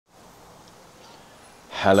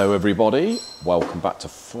Hello everybody, welcome back to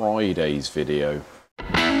Friday's video.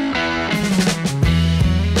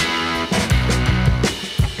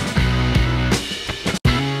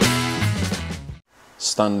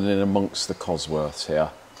 Standing in amongst the Cosworths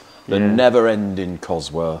here. The never-ending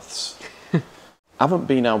Cosworths. Haven't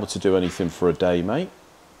been able to do anything for a day, mate.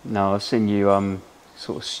 No, I've seen you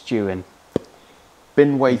sort of stewing.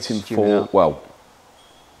 Been waiting for, well,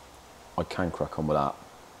 I can crack on with that.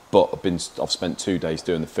 But I've spent 2 days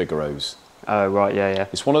doing the Figaros. Oh right, yeah.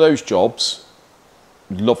 It's one of those jobs.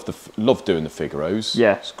 Love doing the Figaros.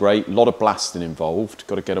 Yeah, it's great. A lot of blasting involved.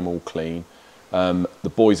 Got to get them all clean.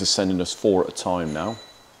 The boys are sending us 4 at a time now.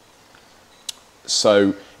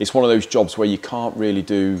 So it's one of those jobs where you can't really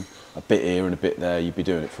do a bit here and a bit there. You'd be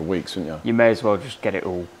doing it for weeks, wouldn't you? You may as well just get it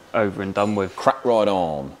all over and done with. Crack right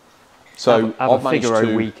on. So have a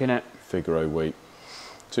Figaro week, innit? Figaro week.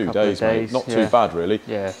 2 days, mate. Not too bad, really.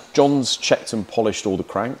 Yeah. John's checked and polished all the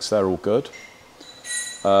cranks. They're all good.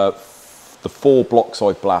 The 4 blocks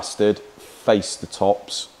I've blasted, faced the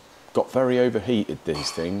tops. Got very overheated,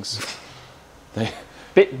 these things.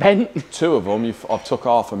 Bit bent. 2 of them, I've took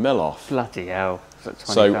half a mil off. Bloody hell.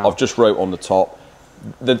 So I've just wrote on the top.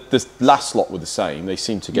 The last lot were the same. They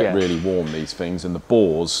seem to get really warm, these things. And the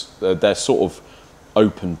bores, they're sort of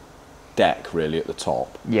open deck really at the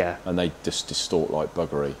top, and they just distort like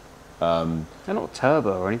buggery. They're not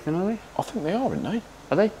turbo or anything, are they? I think they are, aren't they?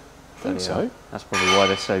 Are they? I think so. That's probably why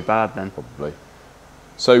they're so bad then. Probably.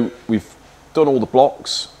 So we've done all the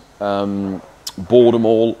blocks, bored them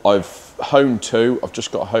all. I've honed 2. I've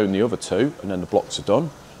just got to hone the other 2, and then the blocks are done.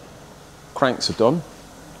 Cranks are done.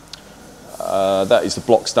 That is the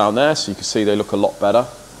blocks down there, so you can see they look a lot better.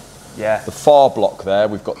 Yeah. The far block there,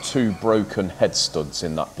 we've got 2 broken head studs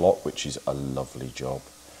in that block, which is a lovely job.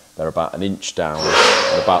 They're about 1 inch down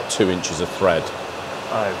and about 2 inches of thread.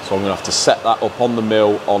 Oh. So I'm going to have to set that up on the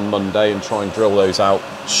mill on Monday and try and drill those out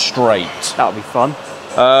straight. That'll be fun.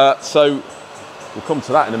 So we'll come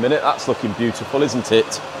to that in a minute. That's looking beautiful, isn't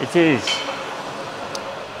it? It is.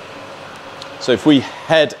 So if we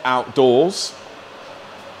head outdoors.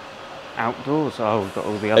 Outdoors? Oh, we've got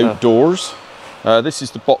all the other... Outdoors. This is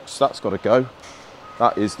the box that's got to go.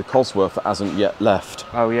 That is the Cosworth that hasn't yet left.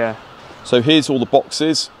 Oh yeah. So here's all the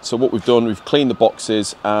boxes. So what we've done, we've cleaned the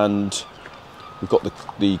boxes and we've got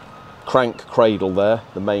the crank cradle there,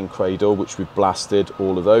 the main cradle, which we've blasted,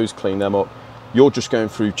 all of those, cleaned them up. You're just going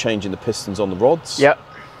through changing the pistons on the rods. Yep.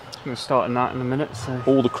 I'm going to start on that in a minute. So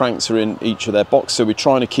all the cranks are in each of their boxes, so we're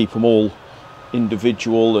trying to keep them all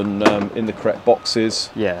individual and in the correct boxes.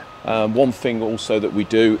 Yeah. One thing also that we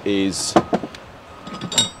do is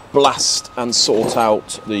blast and sort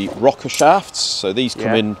out the rocker shafts. So these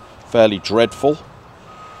come in fairly dreadful.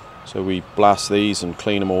 So we blast these and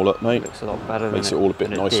clean them all up, mate. Looks a lot better. Makes it all a bit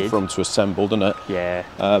nicer for them to assemble, doesn't it? Yeah.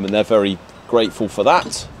 And they're very grateful for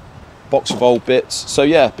that. Box of old bits. So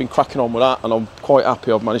yeah, been cracking on with that, and I'm quite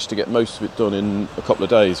happy I've managed to get most of it done in a couple of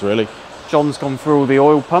days, really. John's gone through all the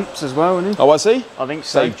oil pumps as well, hasn't he? Oh, has he? I think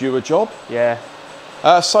so. Saved you a job? Yeah.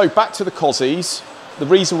 So back to the Cozzies. The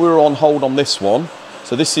reason we were on hold on this one,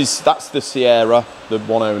 so that's the Sierra, the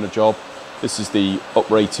 1 owner job. This is the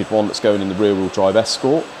uprated one that's going in the rear-wheel drive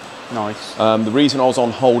Escort. Nice. The reason I was on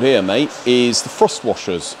hold here, mate, is the thrust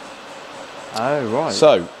washers. Oh, right.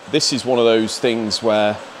 So this is one of those things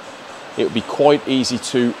where it would be quite easy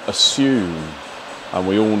to assume, and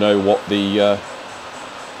we all know what the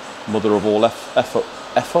mother of all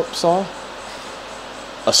F-ups are.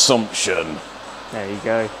 Assumption. There you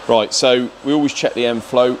go. Right, so we always check the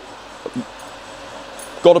M-float.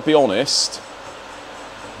 Got to be honest,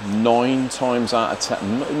 9 times out of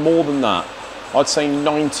 10, more than that, I'd say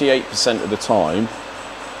 98% of the time,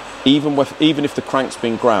 even if the crank's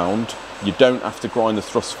been ground, you don't have to grind the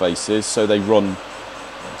thrust faces, so they run.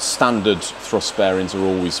 Standard thrust bearings are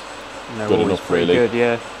always good enough, really. Good,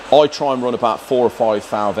 yeah. I try and run about 4 or 5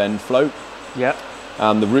 valve end float. Yep.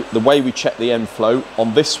 And the way we check the end float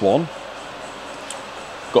on this one,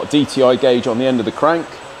 got a DTI gauge on the end of the crank,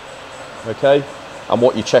 okay? And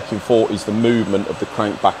what you're checking for is the movement of the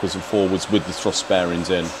crank backwards and forwards with the thrust bearings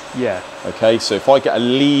in. Yeah. Okay, so if I get a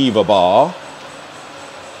lever bar,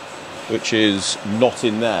 which is not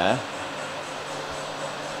in there.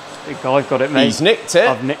 Big guy's got it, mate. He's nicked it.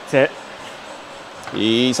 I've nicked it.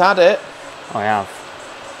 He's had it. I have.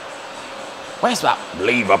 Where's that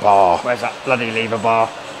lever bar? Where's that bloody lever bar?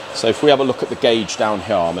 So if we have a look at the gauge down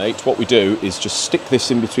here, mate, what we do is just stick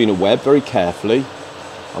this in between a web very carefully,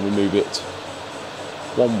 and we move it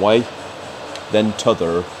one way, then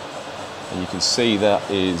t'other, and you can see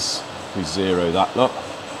that is, we zero that, look,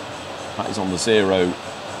 that is on the zero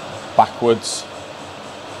backwards,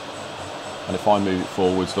 And if I move it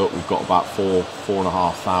forwards, look, we've got about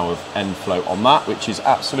 4.5 thou of end float on that, which is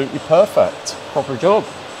absolutely perfect. Proper job.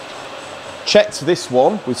 Checked this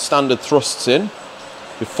one with standard thrusts in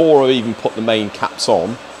before I even put the main caps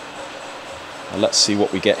on. And let's see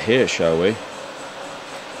what we get here, shall we?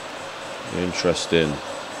 Interesting.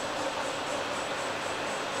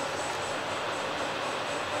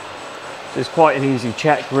 It's quite an easy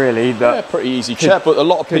check, really. That Yeah, pretty easy check, but a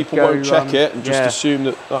lot of people go, won't check it and just yeah. assume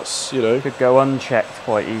that that's, you know. Could go unchecked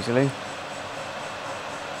quite easily.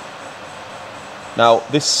 Now,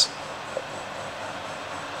 this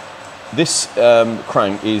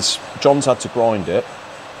crank is, John's had to grind it,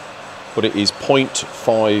 but it is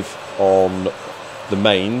 0.5 on the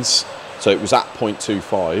mains, so it was at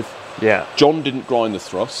 0.25. Yeah. John didn't grind the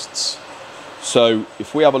thrusts, so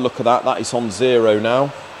if we have a look at that, that is on 0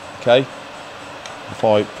 now, okay? If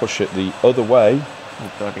I push it the other way,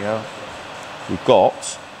 Oh, bloody hell. we've got,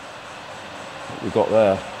 what we've got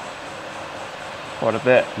there, Quite a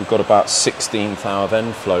bit. we've got about 16 thou of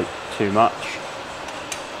end float. Too much.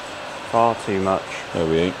 Far too much. There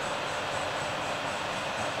we are.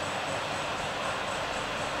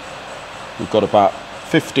 We've got about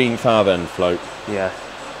 15 thou of end float. Yeah.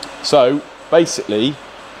 So basically,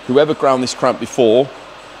 whoever ground this crank before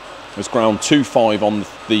was ground 2.5 on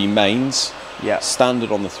the mains, Yeah.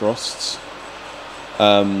 standard on the thrusts.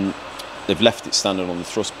 They've left it standard on the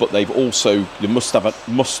thrust, but they've also, they must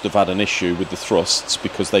have had an issue with the thrusts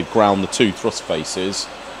because they've ground the two thrust faces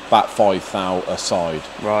about 5 thou aside.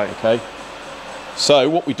 Right. Okay. So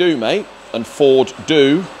what we do, mate, and Ford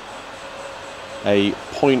do a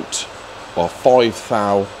 5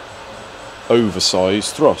 thou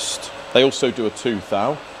oversized thrust. They also do a 2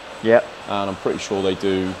 thou, Yep. and I'm pretty sure they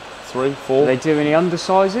do 3, 4. Do they do any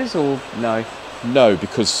undersizes or no? No,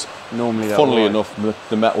 because Normally they're funnily alright. enough,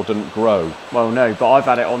 the metal didn't grow. Well, no, but I've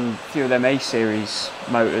had it on a few of them A-series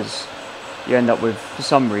motors. You end up with, for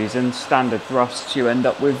some reason, standard thrusts, you end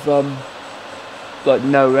up with like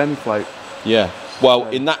no end float. Yeah. Well, So-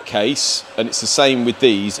 in that case, and it's the same with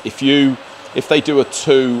these, if they do a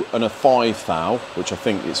 2 and a 5 thou, which I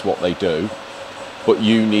think is what they do, but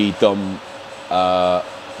you need them,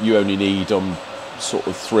 you only need them sort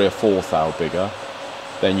of 3 or 4 thou bigger,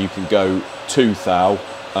 then you can go 2 thou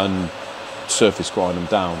and surface grind them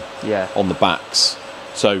down Yeah. on the backs.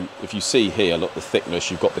 So if you see here, look, the thickness,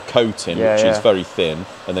 you've got the coating, Yeah, which is yeah. very thin,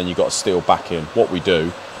 and then you've got a steel backing. What we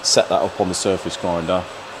do, set that up on the surface grinder,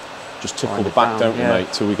 just tickle Grind the it back, down, don't you, yeah.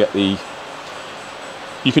 mate, till we get the...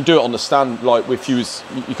 You can do it on the stand, like if you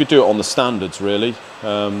could do it on the standards, really.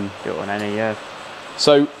 Do it on any, yeah.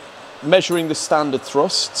 So measuring the standard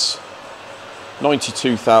thrusts,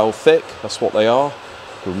 92 thou thick, that's what they are.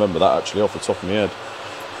 I can remember that actually off the top of my head.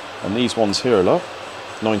 And these ones here are, look,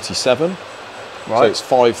 97. So Right. it's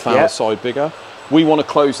 5 thou Yeah. side bigger. We want to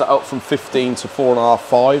close that up from 15 to 4.5,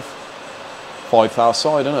 5. 5 thou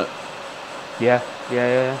side, isn't it? Yeah, yeah,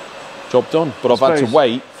 yeah. Job done. But I've had to Suppose-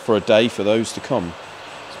 wait for a day for those to come.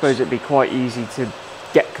 I suppose it'd be quite easy to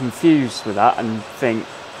get confused with that and think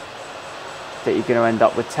that you're going to end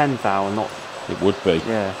up with 10 thou and not, It would be.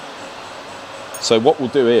 yeah. So what we'll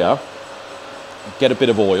do here, get a bit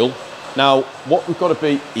of oil. Now, what we've got to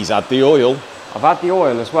be, he's had the oil. I've had the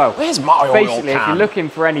oil as well. Where's my oil Basically, if can? you're looking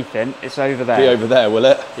for anything, it's over there. Be over there, will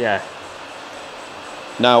it? Yeah.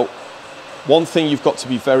 Now, one thing you've got to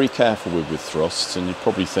be very careful with thrusts, and you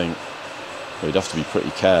probably think, well, you'd have to be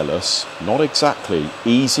pretty careless. Not exactly.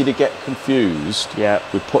 Easy to get confused Yeah.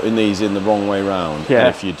 with putting these in the wrong way round. Yeah. And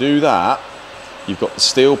if you do that, you've got the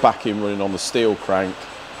steel backing running on the steel crank.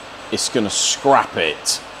 It's going to scrap it.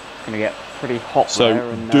 It's going to get pretty hot So there.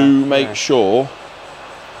 And, do make yeah. sure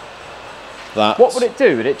that... What would it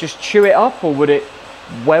do? Would it just chew it up or would it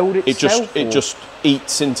weld itself? It just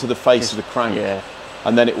eats into the face of the crank. Yeah.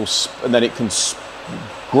 And then it will, and then it can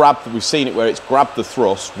grab. We've seen it where it's grabbed the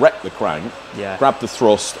thrust, wrecked the crank, Yeah. grabbed the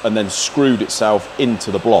thrust, and then screwed itself into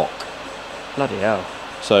the block. Bloody hell.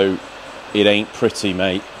 So it ain't pretty,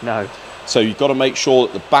 mate. No. So you've got to make sure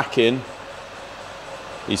that the backing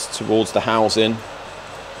is towards the housing.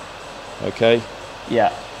 Okay.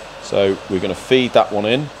 Yeah. So we're going to feed that one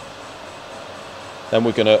in. Then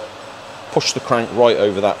we're going to push the crank right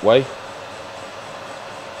over that way.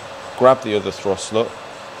 Grab the other thrust, look.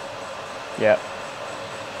 Yeah.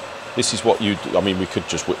 This is what you do. I mean, we could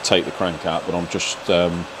just take the crank out, but I'm just...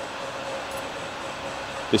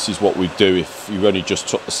 this is what we do if you only just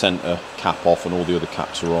took the centre cap off and all the other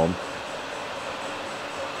caps are on.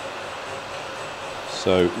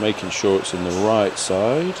 So making sure it's in the right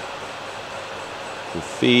side. We'll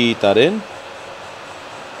feed that in.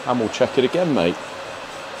 And we'll check it again, mate.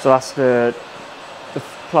 So that's the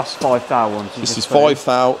plus 5 thou ones. This is 5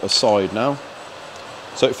 thou aside now.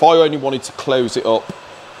 So if I only wanted to close it up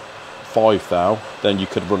 5 thou, then you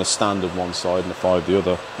could run a standard one side and a 5 the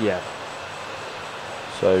other. Yeah.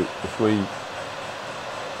 So if we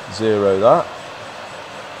 0 that,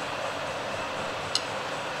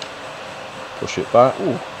 push it back.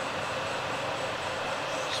 Ooh.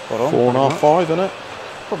 Spot on. 4.5, 5, isn't it?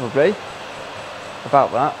 Probably.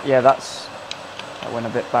 About that. Yeah, that went a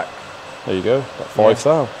bit back. There you go, about 5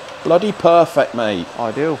 thou. Bloody perfect, mate.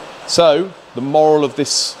 Ideal. So, the moral of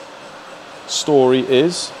this story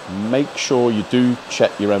is make sure you do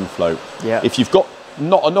check your end float. Yeah. If you've got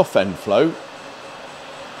not enough end float,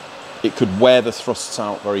 it could wear the thrusts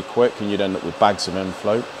out very quick and you'd end up with bags of end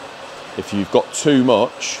float. If you've got too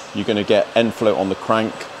much, you're going to get end float on the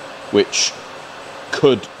crank, which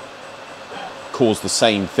could cause the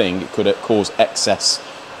same thing. It could cause excess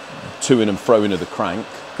to-in and fro-in of the crank.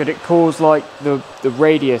 Could it cause like the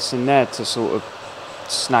radius in there to sort of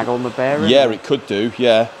snag on the bearing? Yeah, it could do,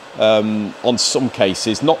 yeah. On some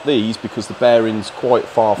cases, not these because the bearing's quite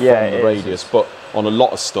far from the radius, but on a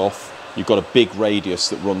lot of stuff, you've got a big radius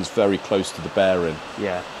that runs very close to the bearing.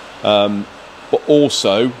 Yeah. But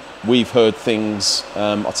also, we've heard things,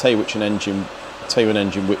 I'll tell you an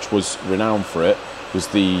engine which was renowned for it, was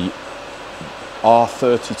the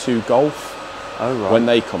R32 Golf. Oh, right. When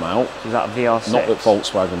they come out, is that a VR6? Not that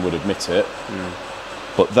Volkswagen would admit it,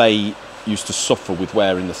 but they used to suffer with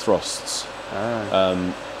wearing the thrusts.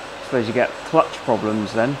 Oh. Suppose you get clutch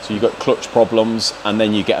problems then. So you got clutch problems, and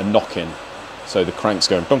then you get a knock-in. So the crank's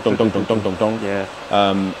going dong dong dong dong dong dong dong. Yeah.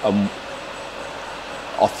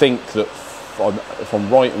 I think that if I'm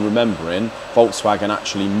right in remembering, Volkswagen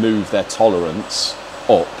actually moved their tolerance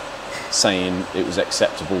up, saying it was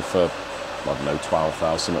acceptable for, I don't know, 12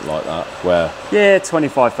 thou, something like that. Where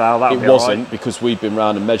 25 thou. That it wasn't, because we've been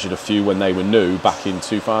round and measured a few when they were new back in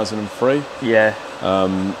 2003. Yeah.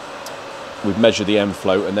 We've measured the end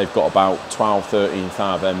float and they've got about 12, 13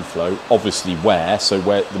 thou of end float. Obviously wear, so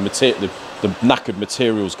where the knackered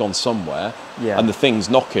material's gone somewhere, and the thing's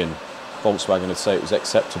knocking, Volkswagen would say it was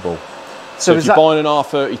acceptable. So if you're buying an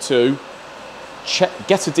R32,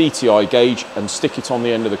 get a DTI gauge and stick it on the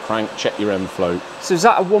end of the crank, check your end float. So is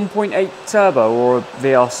that a 1.8 turbo or a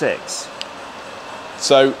VR6?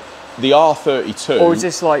 So the R32... Or is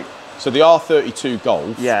this like... So the R32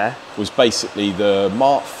 Golf was basically the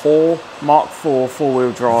Mark IV... Mark IV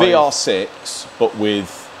four-wheel drive. VR6, but with...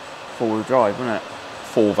 Four-wheel drive, wasn't it?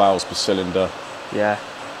 4 valves per cylinder. Yeah.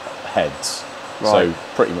 Heads. Right. So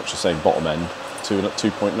pretty much the same bottom end.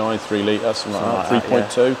 2.9, 3 litre, something like that. 3.2,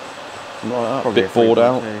 something like that. Probably a bit bored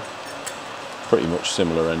out. 2. Pretty much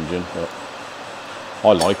similar engine. But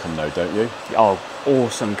I like them though, don't you? Oh,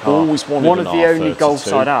 awesome car. Always wanted one an of the R32 only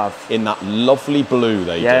Golfs I'd have. In that lovely blue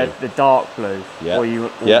they do. Yeah, the dark blue. Yeah,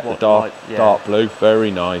 the dark blue.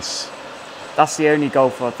 Very nice. That's the only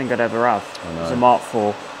Golf I think I'd ever have. It's a Mark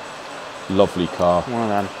IV. Lovely car. One of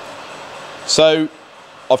them. So,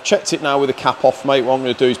 I've checked it now with the cap off, mate. What I'm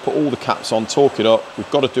going to do is put all the caps on, torque it up. We've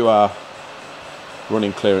got to do our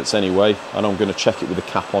running clearance anyway, and I'm going to check it with the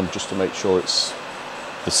cap on just to make sure it's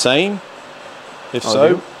the same. If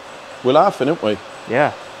so, we're laughing, aren't we?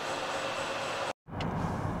 Yeah.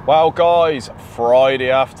 Well, guys, Friday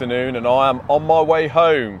afternoon, and I am on my way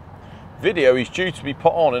home. Video is due to be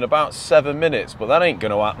put on in about 7 minutes, but that ain't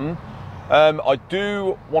going to happen. I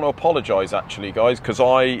do want to apologise, actually, guys, because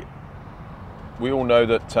we all know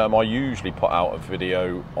that I usually put out a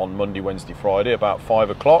video on Monday, Wednesday, Friday about 5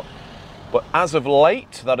 o'clock. But as of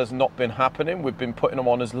late, that has not been happening. We've been putting them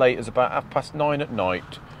on as late as about 9:30 at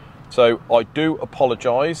night. So I do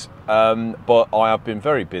apologise, but I have been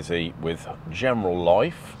very busy with general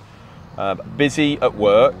life. Busy at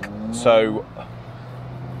work, so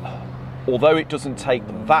although it doesn't take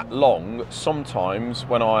that long, sometimes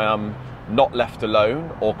when I am not left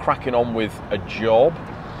alone or cracking on with a job,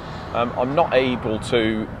 I'm not able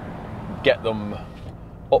to get them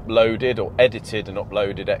uploaded or edited and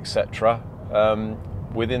uploaded, etc.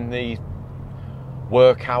 Within the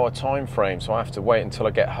work hour time frame, so I have to wait until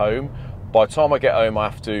I get home. By the time I get home, I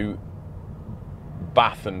have to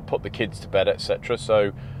bath and put the kids to bed, etc.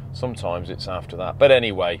 So sometimes it's after that. But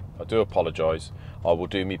anyway, I do apologise. I will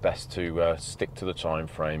do my best to stick to the time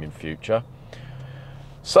frame in future.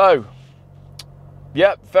 So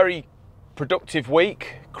yeah, very productive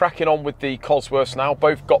week. Cracking on with the Cosworths now.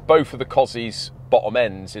 Got both of the Cosies bottom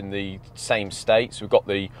ends in the same state. So we've got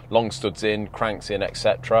the long studs in, cranks in,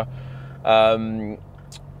 etc.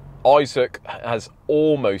 Isaac has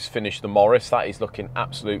almost finished the Morris. That is looking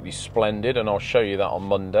absolutely splendid, and I'll show you that on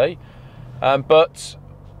Monday. But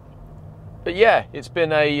But yeah, it's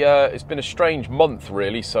been a strange month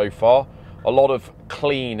really so far. A lot of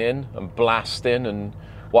cleaning and blasting and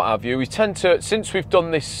what have you. We tend to, since we've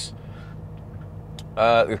done this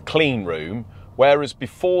the clean room, whereas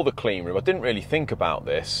before the clean room, I didn't really think about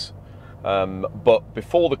this, but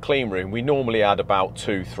before the clean room, we normally had about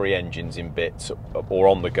 2-3 engines in bits or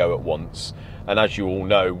on the go at once. And as you all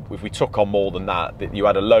know, if we took on more than that, you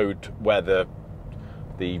had a load where the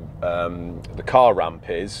car ramp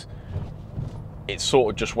is. It's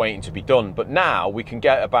sort of just waiting to be done. But now we can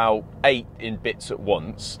get about 8 in bits at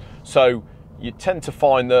once. So you tend to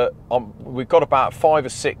find that we've got about 5 or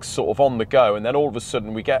 6 sort of on the go, and then all of a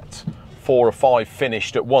sudden we get 4 or 5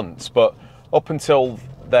 finished at once. But up until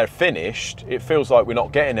they're finished, it feels like we're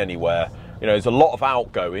not getting anywhere. You know, there's a lot of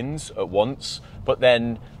outgoings at once, but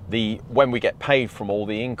then when we get paid from all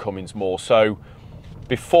the incomings more. So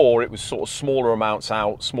before it was sort of smaller amounts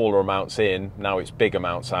out, smaller amounts in. Now it's big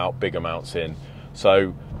amounts out, big amounts in.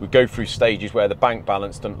 So we go through stages where the bank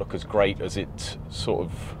balance doesn't look as great as it sort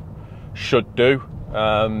of should do.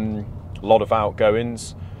 A lot of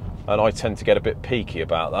outgoings, and I tend to get a bit peaky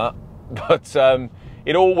about that. But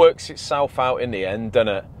it all works itself out in the end, doesn't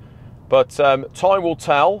it? But time will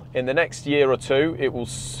tell. In the next year or two,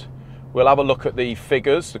 we'll have a look at the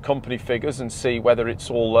figures, the company figures, and see whether it's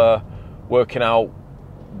all working out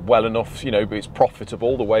well enough, you know, but it's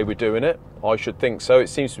profitable the way we're doing it. I should think so. It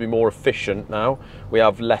seems to be more efficient now. We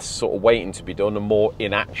have less sort of waiting to be done and more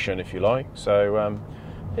inaction, if you like. So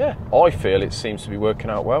yeah, I feel it seems to be working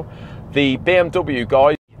out well. The BMW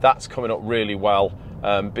guy, that's coming up really well.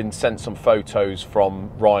 Been sent some photos from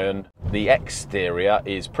Ryan. The exterior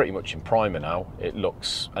is pretty much in primer now. It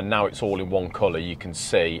looks, and now it's all in one colour. You can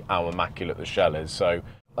see how immaculate the shell is. So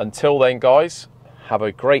until then, guys, have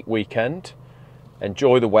a great weekend.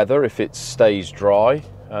 Enjoy the weather if it stays dry,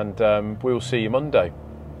 and we'll see you Monday.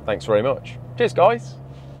 Thanks very much. Cheers, guys.